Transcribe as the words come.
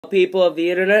people of the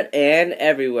internet and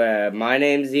everywhere. My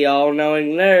name's the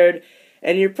all-knowing nerd,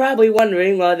 and you're probably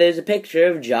wondering why there's a picture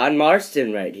of John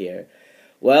Marston right here.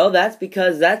 Well, that's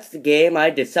because that's the game I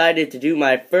decided to do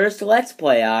my first Let's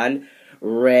Play on,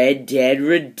 Red Dead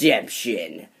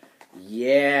Redemption.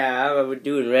 Yeah, I'm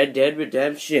doing Red Dead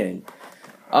Redemption.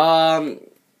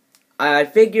 I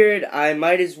figured I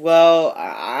might as well.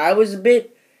 I was a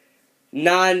bit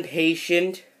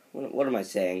non-patient. What am I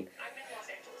saying?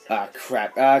 Ah,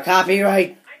 crap.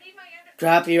 Copyright.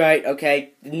 Copyright.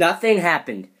 Okay. Nothing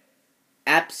happened.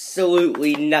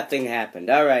 Absolutely nothing happened.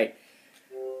 Alright.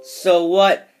 So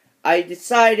what I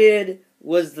decided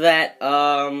was that,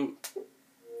 oh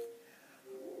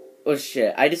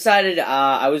shit. I decided,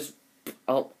 I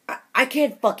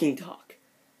can't fucking talk.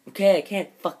 Okay? I can't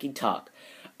fucking talk.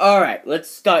 Alright, let's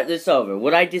start this over.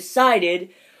 What I decided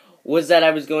was that I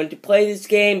was going to play this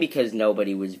game because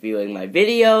nobody was viewing my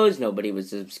videos, nobody was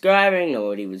subscribing,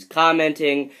 nobody was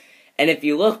commenting, and if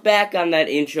you look back on that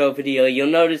intro video, you'll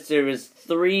notice there was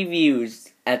 3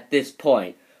 views at this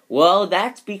point. Well,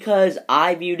 that's because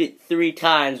I viewed it 3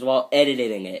 times while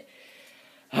editing it.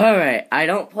 Alright, I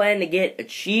don't plan to get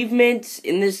achievements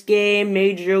in this game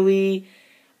majorly.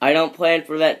 I don't plan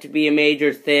for that to be a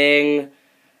major thing.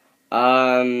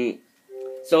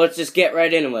 So let's just get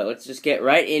right into it. Let's just get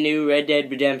right into Red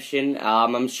Dead Redemption.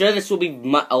 I'm sure this will be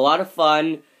a lot of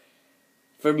fun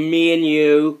for me and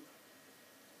you.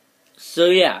 So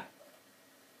yeah,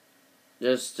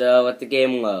 just let the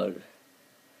game load.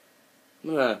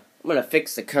 I'm gonna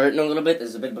fix the curtain a little bit.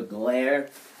 There's a bit of a glare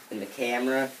in the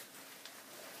camera.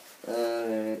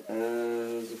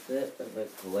 There's a bit of a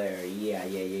glare.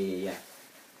 Yeah.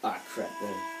 Ah, crap.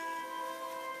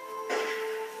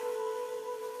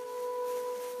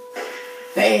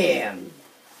 Bam!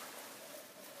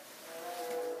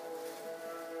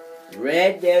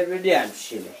 Red Dead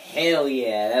Redemption. Hell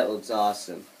yeah, that looks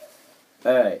awesome.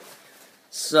 Alright.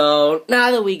 So,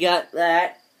 now that we got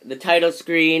that, the title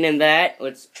screen and that,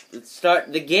 let's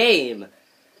start the game.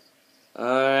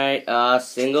 Alright,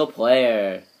 single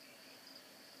player.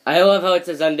 I love how it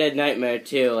says Undead Nightmare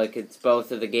too, like it's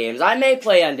both of the games. I may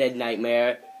play Undead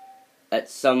Nightmare at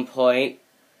some point.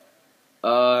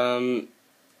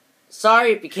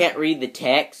 Sorry if you can't read the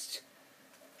text,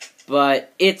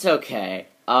 but it's okay.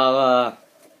 I'm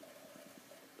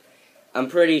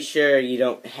pretty sure you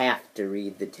don't have to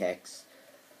read the text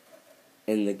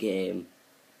in the game.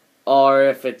 Or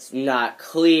if it's not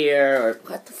clear, or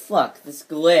what the fuck, this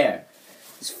glare.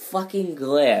 This fucking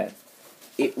glare.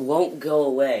 It won't go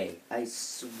away, I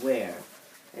swear.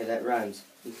 Hey, that rhymes.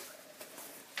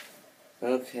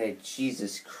 Okay,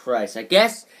 Jesus Christ. I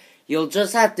guess you'll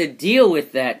just have to deal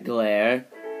with that glare.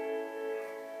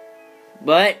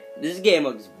 But this game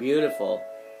looks beautiful.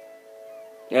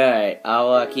 Alright,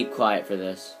 I'll keep quiet for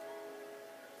this.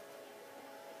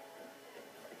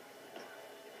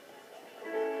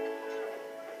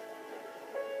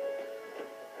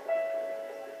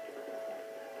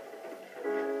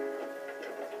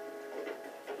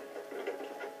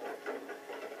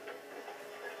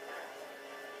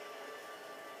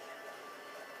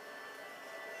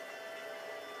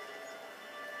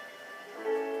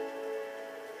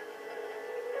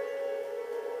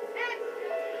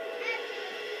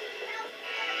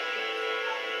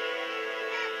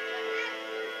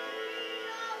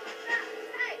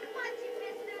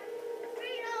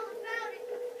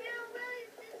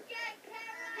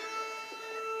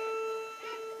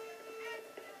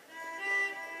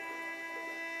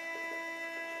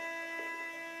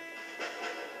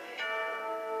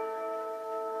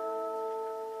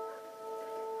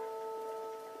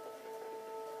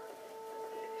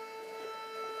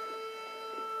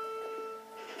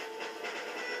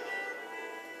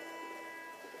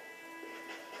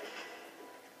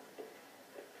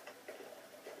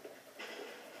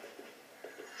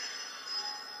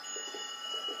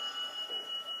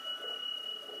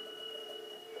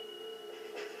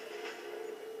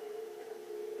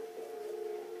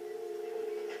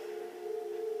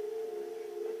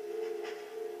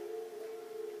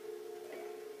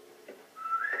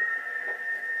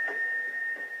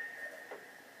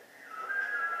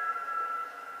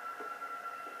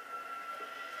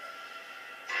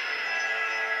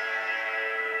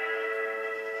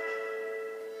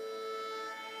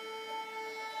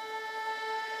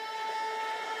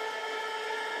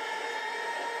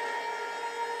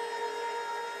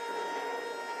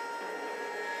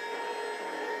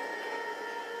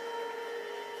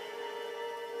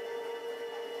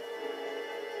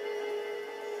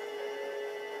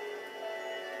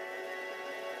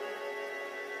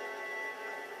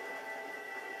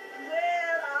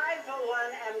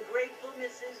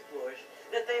 Mrs. Bush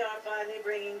that they are finally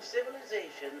bringing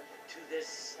civilization to this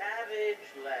savage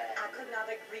land. I could not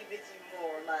agree with you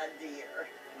more, my dear.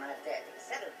 My daddy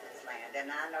settled this land, and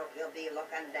I know he'll be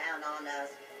looking down on us,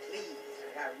 pleased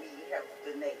with how we help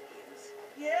the natives.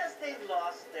 Yes, they've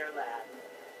lost their land,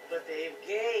 but they've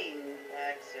gained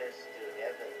access to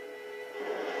heaven.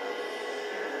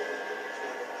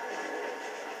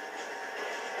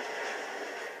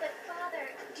 But, Father,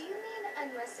 do you mean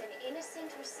unless an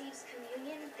innocent receives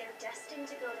communion, they're destined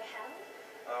to go to hell?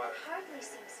 It hardly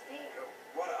seems fair.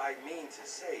 What I mean to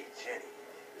say, Jenny,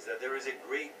 is that there is a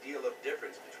great deal of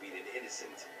difference between an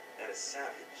innocent and a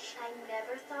savage. I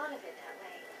never thought of it that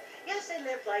way. Yes, they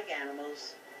live like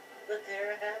animals, but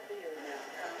they're happier now.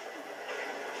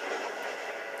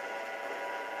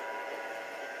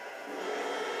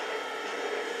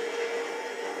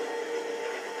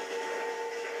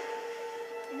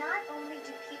 Not only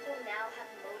do people now have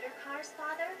motor cars,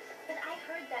 Father, but I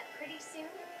heard that pretty soon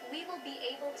we will be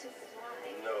able to fly.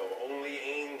 No, only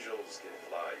angels can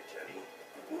fly, Jenny.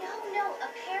 No,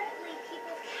 apparently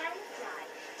people can fly.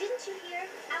 Didn't you hear?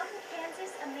 Out in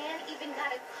Kansas, a man even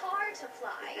got a car to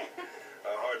fly.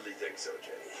 I hardly think so,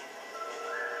 Jenny.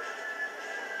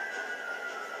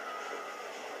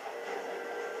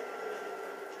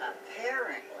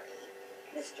 Apparently,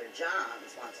 Mr.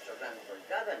 Johns wants to run for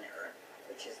governor,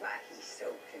 which is why he's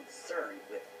so concerned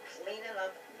with cleaning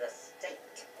up the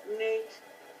state. Nate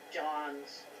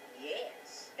Johns.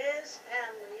 Yes. His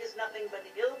family is nothing but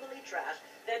hillbilly trash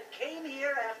that came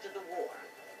here after the war.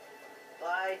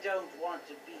 I don't want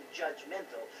to be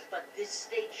judgmental, but this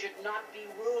state should not be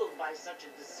ruled by such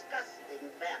a disgusting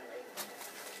family.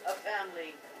 A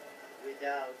family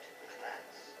without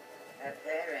class.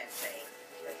 Apparently,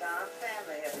 the John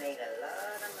family have made a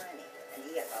lot of money, and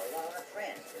he has a lot of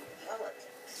friends in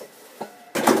politics.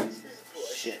 Mrs.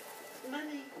 Bush, Shit.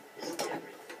 money isn't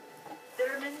everything.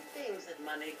 There are many things that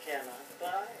money cannot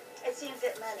buy. It seems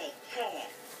that money can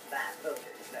buy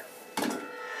voters, though.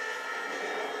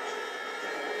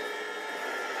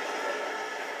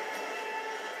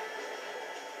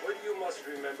 What you must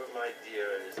remember, my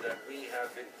dear, is that we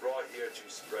have been brought here to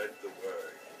spread the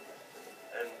word.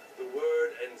 And the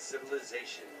word and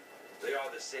civilization, they are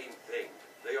the same thing.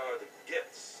 They are the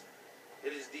gifts.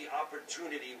 It is the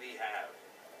opportunity we have,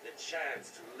 the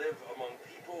chance to live among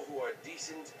people who are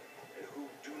decent and who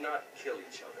do not kill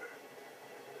each other,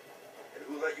 and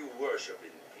who let you worship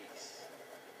in peace.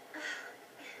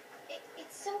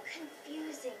 It's so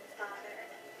confusing, Father.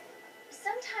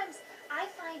 Sometimes I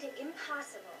find it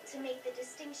impossible to make the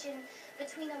distinction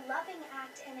between a loving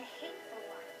act and a hateful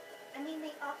one. I mean,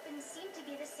 they often seem to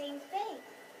be the same thing.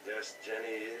 Yes,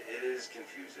 Jenny, it is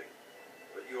confusing,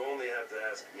 but you only have to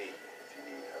ask me if you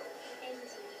need help.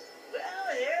 Indeed.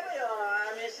 Well, here we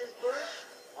are, Mrs. Bush.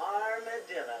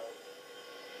 Armadillo.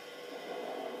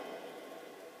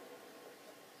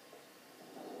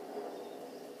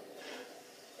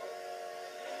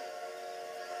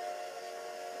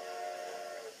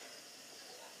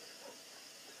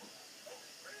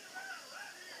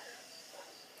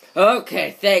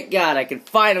 Okay, thank God I can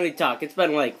finally talk. It's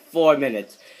been like 4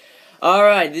 minutes.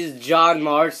 Alright, this is John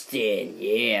Marston.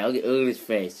 Yeah, look at his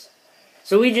face.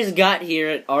 So we just got here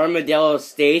at Armadillo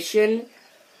Station.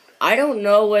 I don't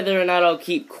know whether or not I'll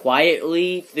keep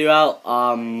quietly throughout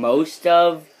most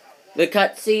of the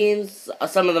cutscenes.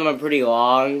 Some of them are pretty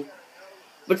long.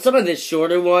 But some of the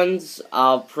shorter ones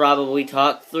I'll probably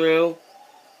talk through.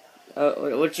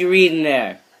 What you reading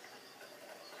there?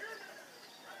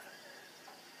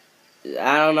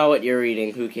 I don't know what you're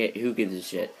reading. Who gives a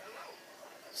shit?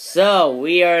 So,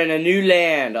 we are in a new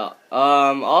land.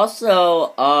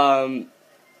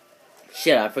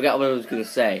 Shit, I forgot what I was gonna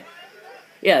say.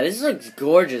 Yeah, this looks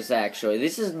gorgeous, actually.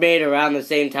 This is made around the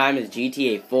same time as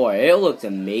GTA 4. It looks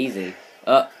amazing.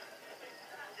 Had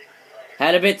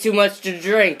a bit too much to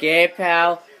drink, eh,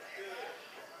 pal?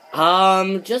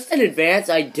 Just in advance,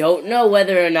 I don't know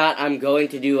whether or not I'm going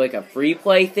to do, like, a free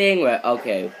play thing.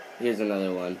 Okay, here's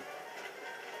another one.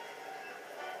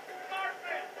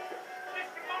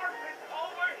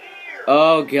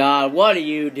 Oh God, what are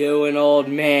you doing, old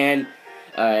man?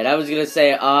 Alright, I was gonna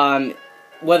say,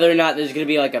 whether or not there's gonna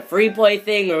be like a free play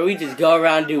thing, or we just go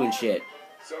around doing shit.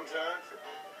 Sometimes.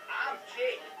 I'm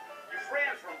Jake. Your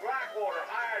friends from Blackwater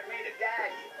hired me to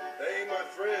guide you. They ain't my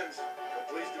friends. I'm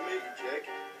pleased to meet you, Jake.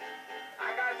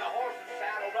 I got the horses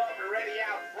saddled up and ready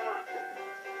out front.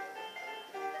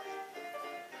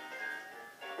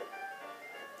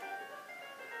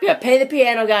 Yeah, pay the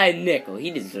piano guy a nickel.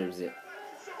 He deserves it.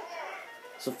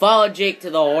 So follow Jake to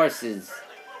the horses.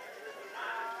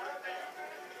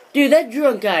 Dude, that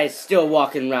drunk guy is still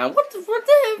walking around. What the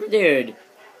hell, dude?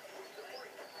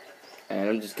 And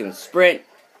I'm just gonna sprint.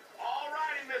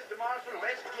 Alrighty, Mr. Morrison,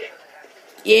 let's kick.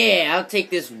 Yeah, I'll take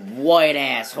this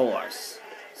white-ass horse.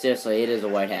 Seriously, it is a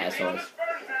white-ass Be on horse. the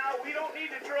spurs now. We don't need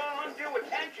to draw undue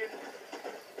attention.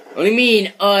 What do you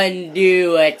mean,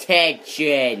 undue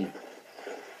attention?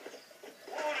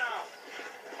 Oh,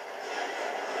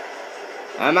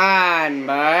 no. Come on,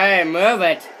 boy, move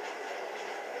it.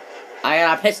 I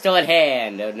got a pistol in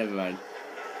hand. Oh, never mind. So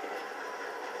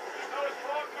it's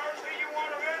Fort Mercy you want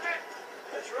to visit?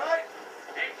 That's right.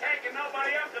 Ain't taking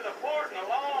nobody up to the fort in a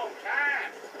long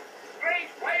time. Strange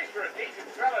place for a decent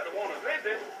fella to want to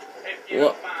visit, if you Well-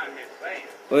 don't mind me saying.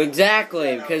 Well,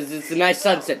 exactly, because it's a nice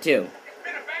sunset, too. It's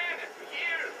been abandoned for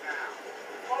years now.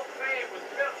 Folks say it was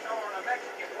built during the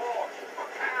Mexican War. What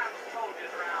kind of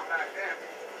soldiers around back then?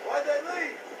 Why'd they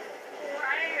leave? Well,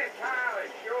 I ain't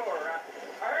entirely sure.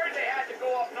 I heard they had to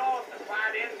go up north to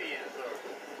fight Indians, or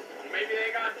maybe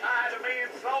they got tired of being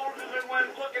soldiers and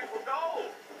went looking for gold.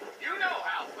 You know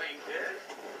how things is.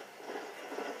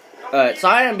 Alright,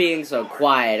 sorry I'm being so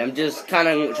quiet. I'm just kind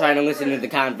of trying to listen to the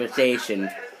conversation. You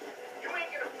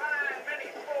ain't gonna find many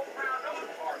folk around those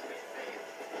parts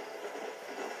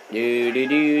these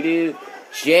days. Do.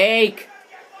 Jake!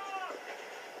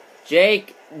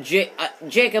 Jake,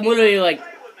 I'm literally like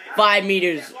 5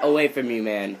 meters away from you,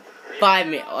 man. 5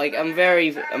 meters. Like, I'm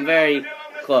very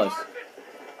close.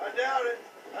 I doubt it.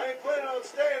 I ain't planning on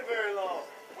staying very long.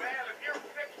 Well, if you're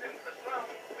fixing for some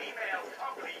female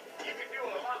company, you can do a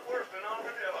lot worse than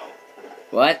Armadillo.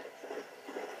 What?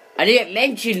 I didn't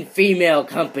mention female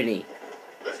company.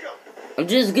 Let's go. I'm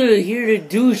just here to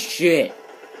do shit.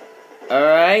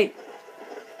 Alright?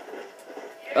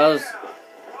 Oh, it was a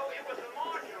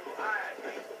marginal hired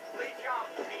me. Lee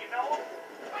Johnson, do you know him?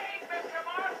 Hey, Mr.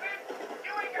 Morrison,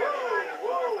 you ain't gonna find a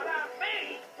war without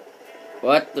me.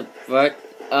 What the fuck?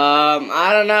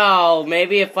 I don't know.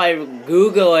 Maybe if I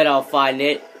Google it, I'll find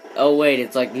it. Oh, wait,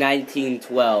 it's like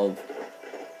 1912.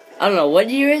 I don't know. What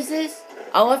year is this?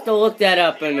 I'll have to look that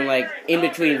up in, like, in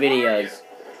between videos.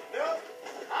 No,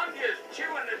 I'm just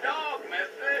chewing the dog,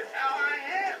 mister. It's how I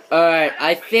am. Alright,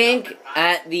 I think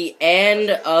at the end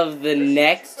of the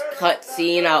next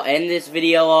cutscene, I'll end this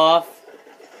video off.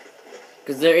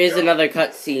 Because there is another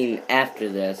cutscene after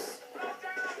this.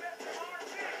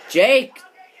 Jake!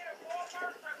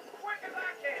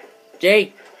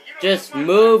 Jake, just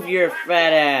move your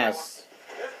fat ass.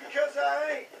 That's because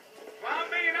I ain't. If I'm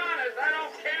being honest, I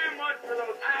don't care much for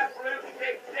those highfalutin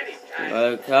big city types.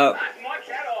 Okay. Not much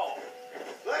at all.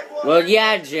 Blackwater. Well,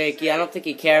 yeah, Jakey, I don't think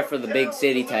you care for the big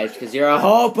city types because you're a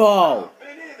hobo. Me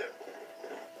neither.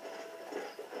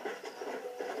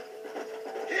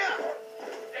 Yeah.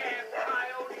 Damn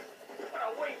coyote. What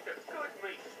a waste of good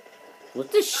meat.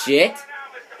 What the shit? Now,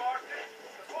 Mr. Morrison,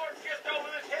 the fort's just over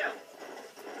this hill.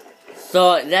 So,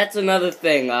 that's another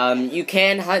thing. You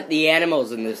can hunt the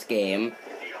animals in this game.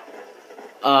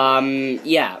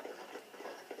 Yeah.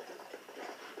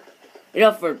 You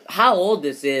know, for how old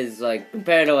this is, like,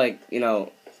 compared to, like, you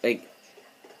know, like,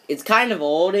 it's kind of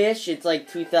oldish. It's like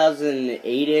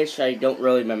 2008-ish. I don't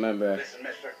really remember. Listen,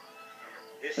 mister.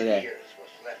 This Okay. here's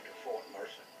what's left of Fort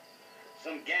Mercy.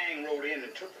 Some gang rode in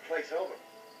and took the place over.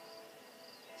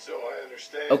 So I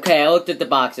understand. Okay, I looked at the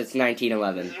box. It's This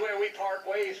 1911. is where we part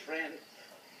ways, friend.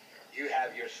 You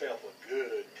have yourself a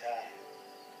good time.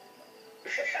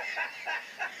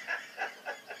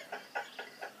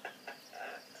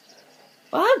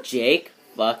 Wow, Jake.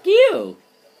 Fuck you.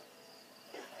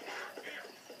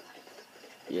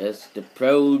 Just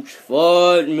approach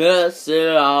Fort Mercy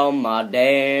on my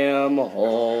damn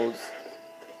horse.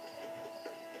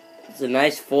 It's a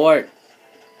nice fort.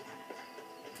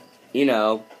 You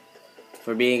know,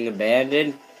 for being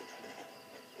abandoned.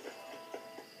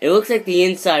 It looks like the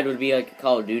inside would be like a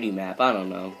Call of Duty map. I don't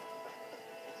know.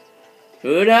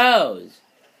 Who knows?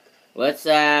 Let's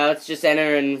just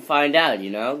enter and find out, you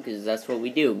know? Because that's what we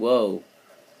do. Whoa.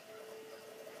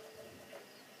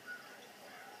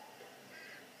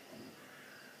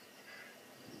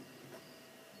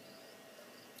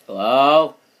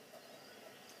 Hello?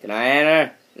 Can I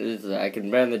enter? I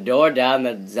can burn the door down.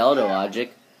 That's Zelda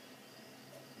logic.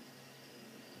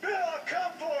 Bill, I'll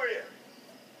come for you.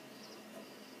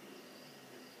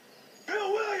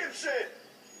 Bill Williamson.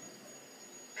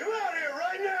 Come out here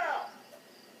right now.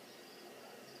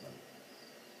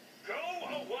 Go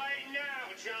away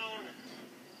now, John.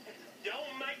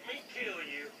 Don't make me kill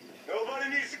you. Nobody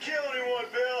needs to kill anyone,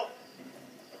 Bill.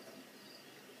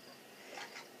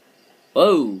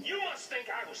 Whoa. You must think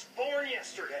I was born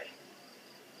yesterday.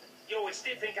 You always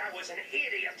did think I was an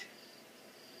idiot.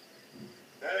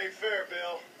 That ain't fair,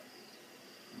 Bill.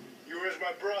 You were as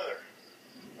my brother.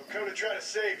 I've come to try to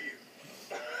save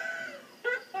you.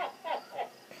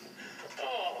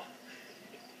 Oh.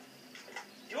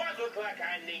 Do I look like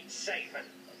I need saving?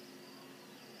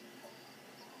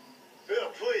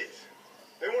 Bill, please.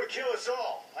 They want to kill us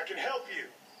all. I can help you.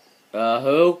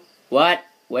 Who? What?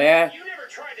 Where? You never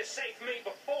tried to save me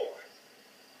before.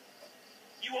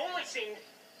 You only seemed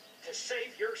to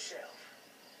save yourself.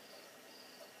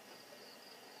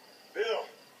 Bill,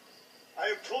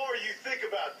 I implore you, think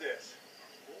about this.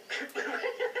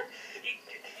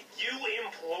 You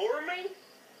implore me?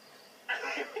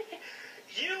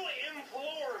 You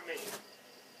implore me.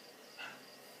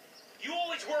 You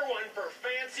always were one for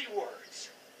fancy words.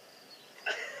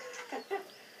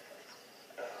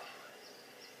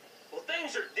 Well,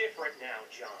 things are different now,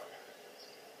 John.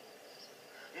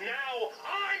 Now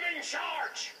I'm in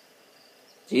charge.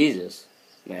 Jesus.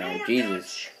 Man, No Jesus.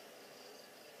 Dutch,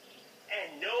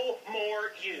 and no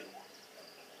more you.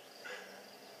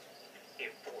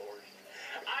 Implores.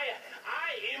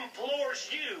 I implores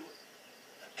you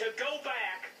to go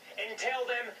back and tell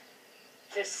them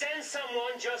to send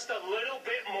someone just a little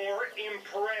bit more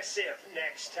impressive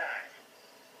next time.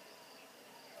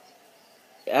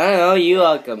 I don't know, you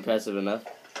look impressive enough.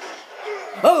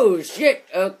 Oh, shit!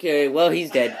 Okay, well, he's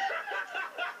dead.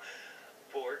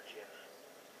 Poor kid.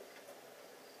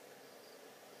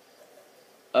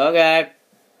 Okay.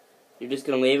 You're just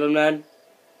gonna leave him then?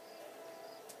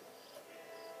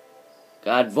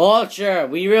 God, Vulture,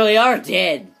 we really are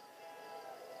dead.